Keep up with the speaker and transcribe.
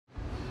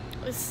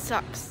just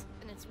sucks.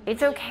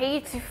 It's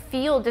okay to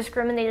feel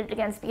discriminated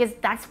against because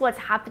that's what's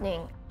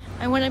happening.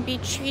 I want to be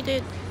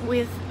treated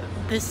with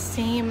the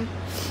same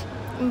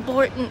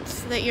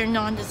importance that your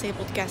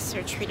non-disabled guests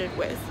are treated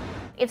with.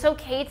 It's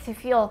okay to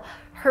feel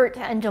hurt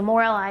and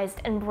demoralized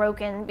and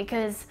broken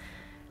because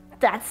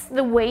that's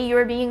the way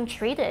you're being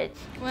treated.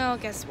 Well,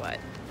 guess what?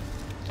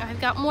 I've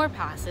got more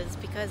passes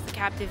because the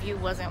captive view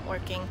wasn't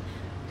working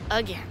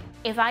again.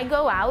 If I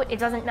go out, it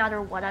doesn't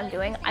matter what I'm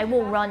doing, I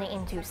will run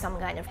into some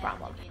kind of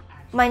problem.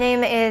 My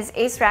name is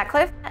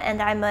Ratcliff,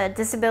 and I'm a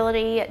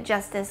disability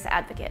justice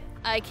advocate.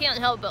 I can't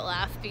help but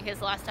laugh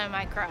because last time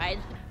I cried.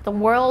 The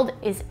world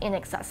is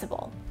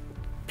inaccessible.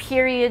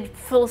 Period,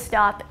 full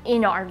stop,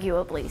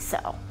 inarguably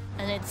so.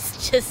 And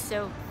it's just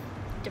so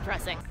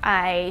depressing.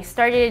 I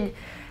started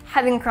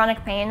having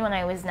chronic pain when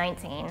I was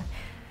 19,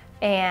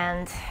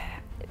 and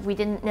we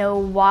didn't know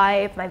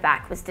why my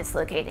back was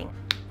dislocating.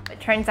 It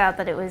turns out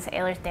that it was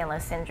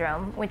ehlers-danlos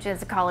syndrome, which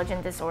is a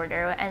collagen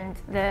disorder, and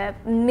the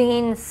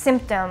main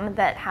symptom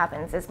that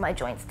happens is my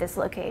joints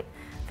dislocate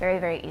very,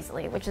 very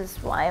easily, which is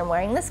why I'm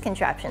wearing this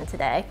contraption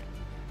today.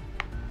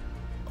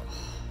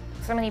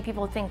 So many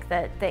people think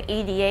that the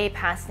ADA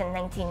passed in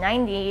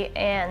 1990,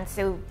 and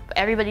so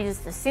everybody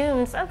just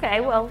assumes,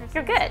 okay, well,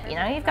 you're good, you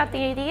know, you've got the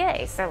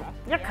ADA, so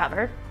you're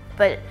covered.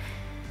 But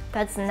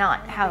that's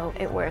not how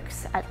it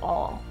works at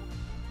all.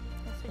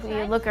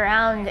 You look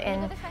around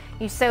and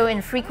you so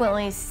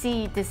infrequently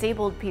see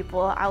disabled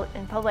people out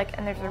in public,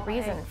 and there's a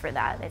reason for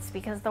that. It's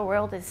because the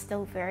world is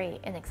still very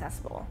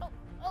inaccessible.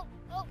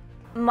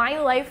 My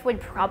life would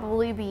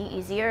probably be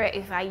easier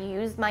if I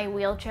used my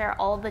wheelchair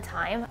all the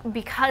time.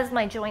 Because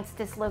my joints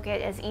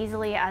dislocate as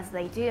easily as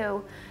they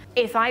do,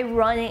 if I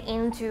run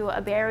into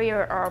a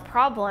barrier or a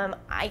problem,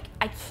 I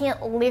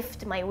can't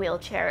lift my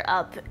wheelchair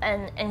up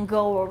and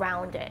go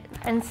around it.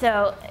 And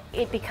so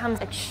it becomes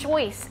a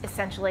choice,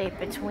 essentially,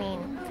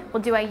 between,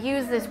 well, do I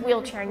use this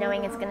wheelchair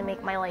knowing it's gonna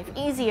make my life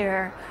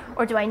easier,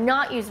 or do I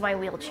not use my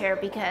wheelchair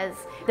because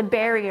the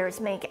barriers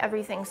make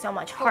everything so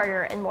much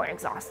harder and more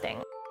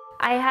exhausting?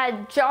 I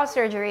had jaw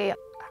surgery.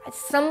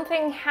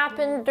 Something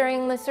happened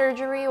during the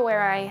surgery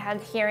where I had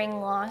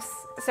hearing loss,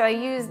 so I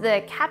used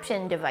the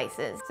caption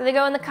devices. So they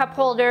go in the cup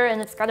holder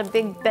and it's got a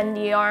big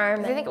bendy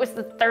arm. I think it was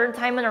the third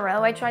time in a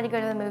row I tried to go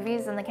to the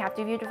movies and the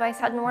captive view device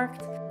hadn't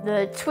worked.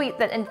 The tweet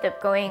that ended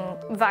up going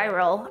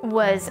viral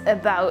was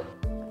about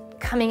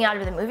coming out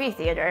of the movie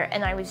theater,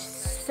 and I was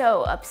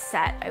so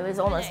upset. I was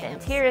almost in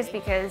tears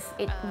because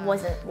it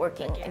wasn't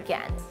working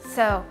again.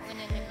 So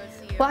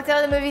walked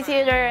out of the movie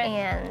theater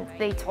and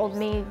they told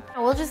me,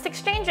 we'll just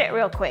exchange it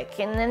real quick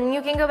and then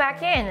you can go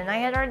back in. And I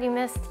had already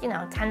missed,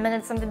 10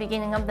 minutes of the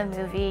beginning of the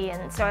movie,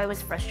 and so I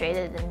was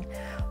frustrated and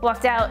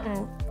walked out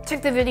and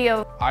took the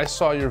video. I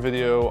saw your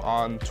video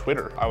on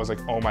Twitter. I was like,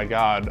 oh my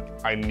God,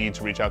 I need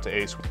to reach out to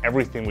Ace.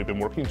 Everything we've been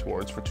working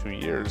towards for 2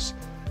 years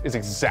is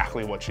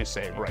exactly what she's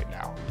saying right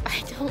now.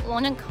 I don't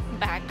want to come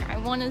back. I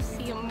want to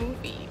see a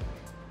movie.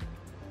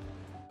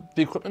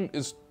 The equipment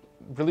is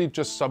really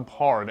just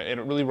subpar, and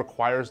it really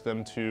requires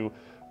them to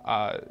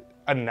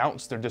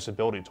announce their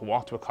disability, to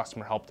walk to a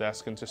customer help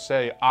desk and to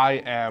say, I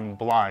am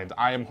blind,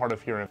 I am hard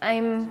of hearing.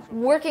 I'm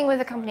working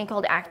with a company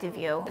called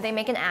ActiveView. They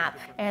make an app,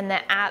 and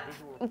the app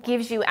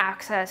gives you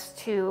access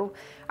to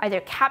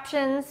either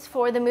captions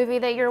for the movie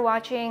that you're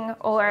watching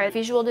or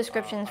visual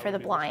descriptions for the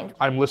blind.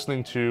 I'm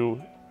listening to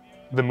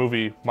the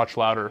movie much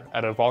louder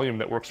at a volume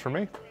that works for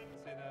me.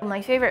 My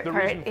favorite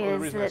part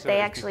is that they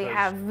actually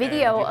have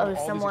video of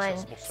someone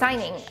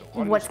signing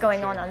what's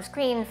going on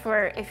screen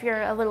for if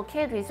you're a little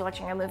kid who's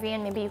watching a movie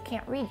and maybe you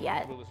can't read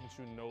yet.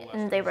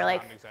 And they were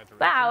like,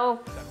 wow,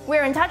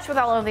 we're in touch with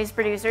all of these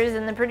producers,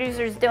 and the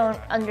producers don't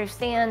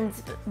understand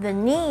the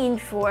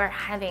need for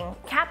having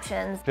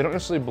captions. They don't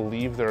necessarily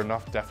believe there are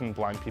enough deaf and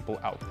blind people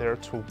out there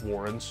to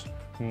warrant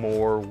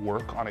more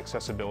work on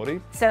accessibility.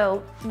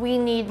 So we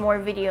need more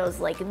videos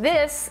like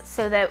this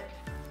so that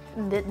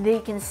they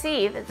can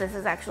see that this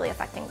is actually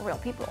affecting real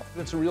people.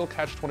 It's a real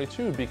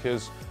catch-22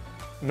 because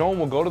no one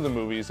will go to the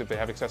movies if they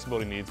have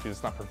accessibility needs because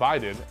it's not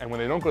provided, and when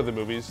they don't go to the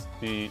movies,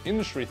 the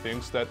industry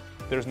thinks that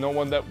there's no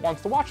one that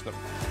wants to watch them.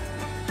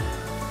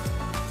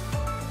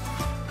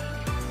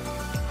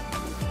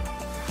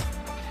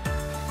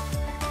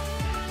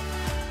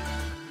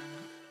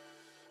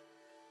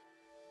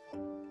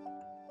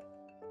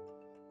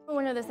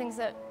 One of the things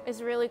that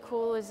is really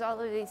cool is all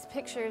of these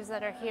pictures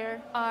that are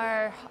here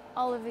are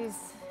all of these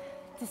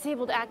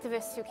disabled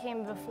activists who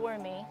came before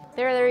me.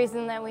 They're the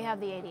reason that we have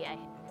the ADA.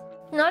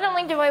 Not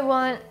only do I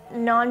want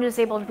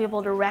non-disabled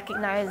people to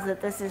recognize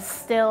that this is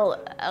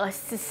still a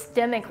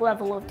systemic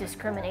level of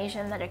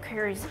discrimination that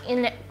occurs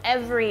in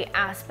every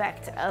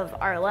aspect of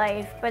our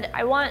life, but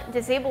I want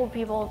disabled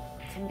people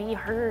to be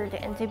heard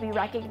and to be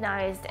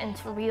recognized and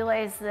to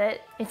realize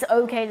that it's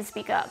okay to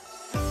speak up.